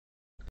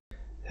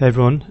Hey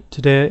everyone,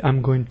 today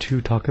I'm going to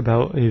talk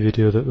about a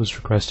video that was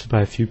requested by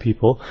a few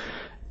people,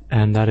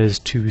 and that is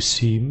to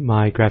see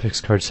my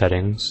graphics card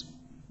settings,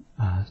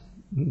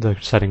 the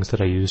settings that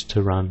I use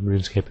to run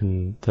RuneScape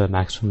in the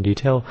maximum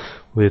detail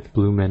with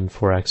Bloom and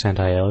 4x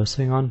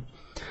anti-aliasing on.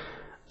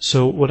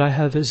 So what I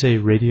have is a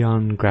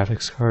Radeon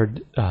graphics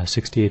card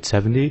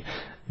 6870,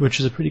 which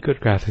is a pretty good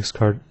graphics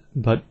card,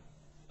 but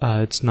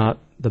it's not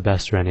the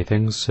best or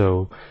anything,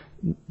 so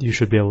you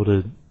should be able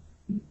to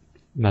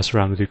mess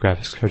around with your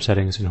graphics card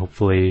settings and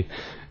hopefully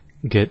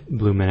get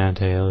Bloom and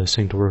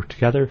anti-aliasing to work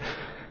together.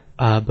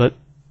 But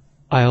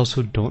I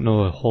also don't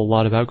know a whole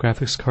lot about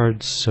graphics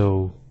cards,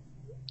 so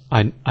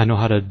I know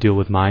how to deal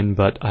with mine,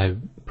 but I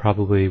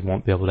probably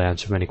won't be able to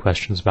answer many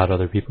questions about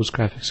other people's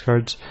graphics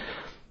cards.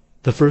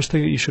 The first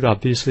thing that you should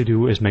obviously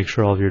do is make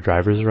sure all of your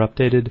drivers are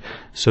updated.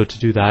 So to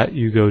do that,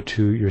 you go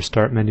to your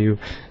Start menu,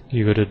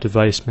 you go to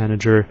Device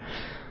Manager,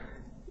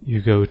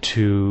 you go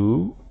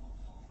to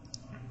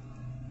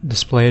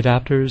Display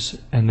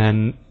Adapters, and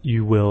then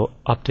you will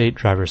update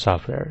driver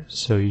software.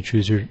 So you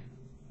choose your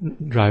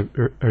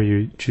driver, or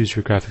you choose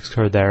your graphics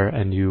card there,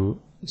 and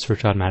you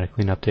search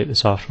automatically and update the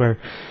software.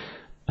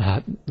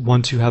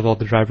 Once you have all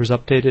the drivers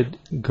updated,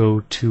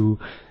 go to,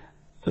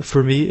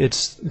 for me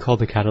it's called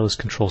the Catalyst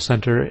Control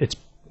Center. It's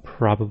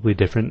probably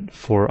different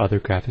for other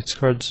graphics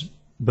cards,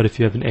 but if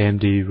you have an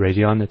AMD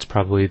Radeon, it's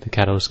probably the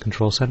Catalyst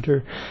Control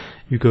Center.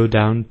 You go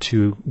down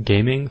to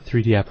Gaming,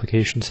 3D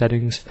Application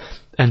Settings,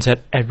 and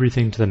set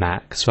everything to the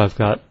max. So I've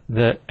got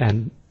the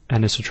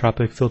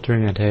anisotropic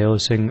filtering,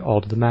 anti-aliasing all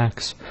to the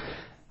max.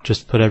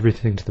 Just put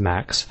everything to the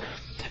max.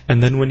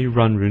 And then when you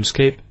run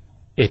RuneScape,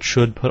 it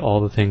should put all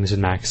the things in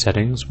max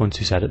settings once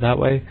you set it that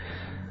way.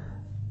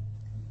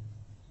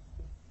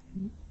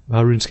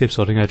 While RuneScape's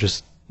loading, I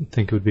just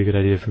think it would be a good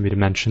idea for me to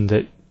mention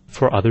that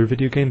for other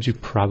video games, you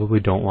probably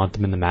don't want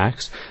them in the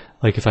max.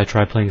 Like if I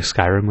try playing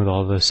Skyrim with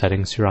all the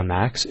settings here on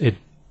max, it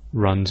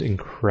runs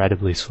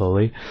incredibly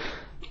slowly.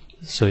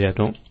 So yeah,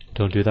 don't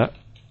do that.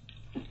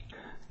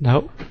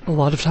 Now, a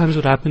lot of times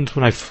what happens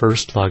when I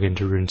first log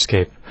into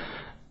RuneScape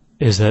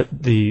is that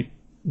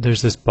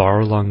there's this bar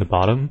along the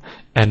bottom,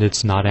 and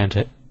it's not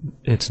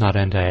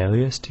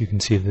anti-aliased. You can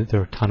see that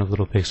there are a ton of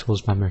little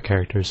pixels by my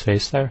character's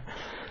face there.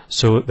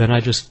 So then I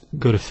just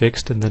go to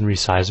Fixed and then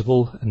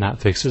Resizable, and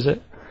that fixes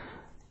it.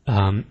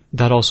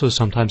 That also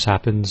sometimes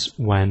happens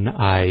when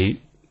I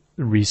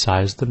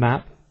resize the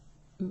map.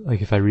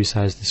 Like if I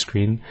resize the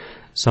screen,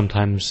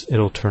 sometimes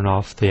it'll turn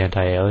off the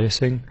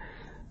anti-aliasing.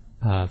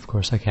 Of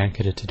course I can't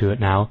get it to do it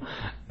now,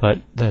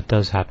 but that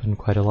does happen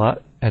quite a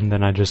lot, and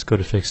then I just go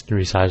to Fixed and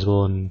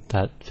Resizable and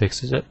that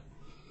fixes it.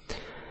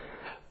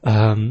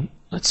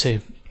 Let's see.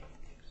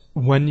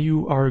 When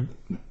you are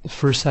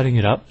first setting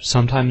it up,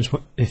 sometimes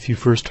if you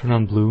first turn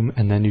on Bloom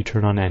and then you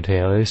turn on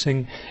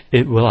anti-aliasing,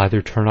 it will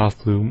either turn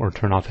off Bloom or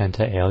turn off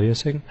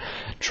anti-aliasing.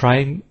 Try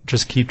and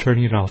just keep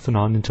turning it off and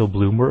on until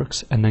Bloom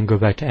works, and then go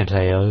back to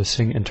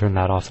anti-aliasing and turn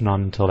that off and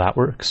on until that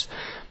works.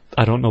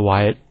 I don't know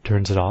why it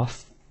turns it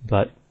off,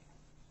 but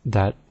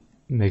that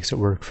makes it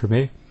work for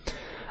me.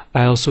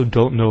 I also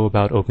don't know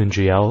about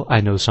OpenGL. I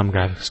know some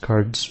graphics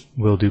cards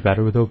will do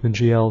better with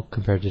OpenGL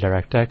compared to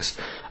DirectX.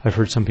 I've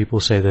heard some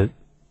people say that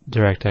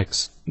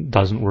DirectX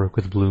doesn't work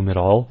with Bloom at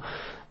all.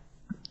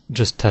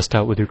 Just test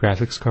out with your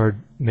graphics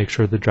card, make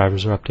sure the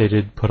drivers are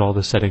updated, put all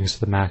the settings to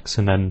the max,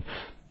 and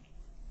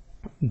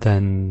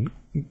then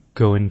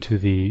go into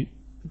the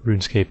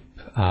RuneScape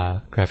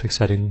graphics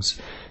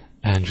settings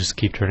and just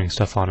keep turning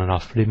stuff on and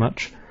off pretty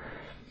much.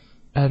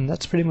 And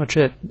that's pretty much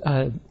it.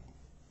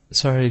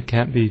 Sorry it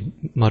can't be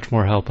much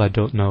more help. I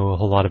don't know a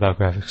whole lot about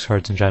graphics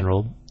cards in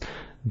general,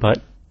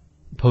 but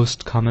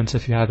post comments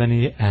if you have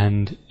any,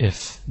 and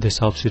if this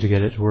helps you to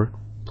get it to work,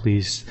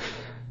 please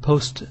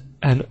post.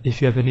 And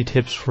if you have any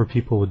tips for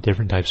people with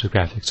different types of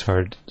graphics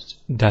cards,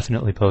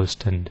 definitely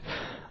post, and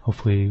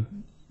hopefully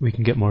we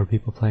can get more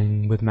people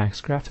playing with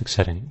max graphics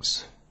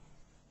settings.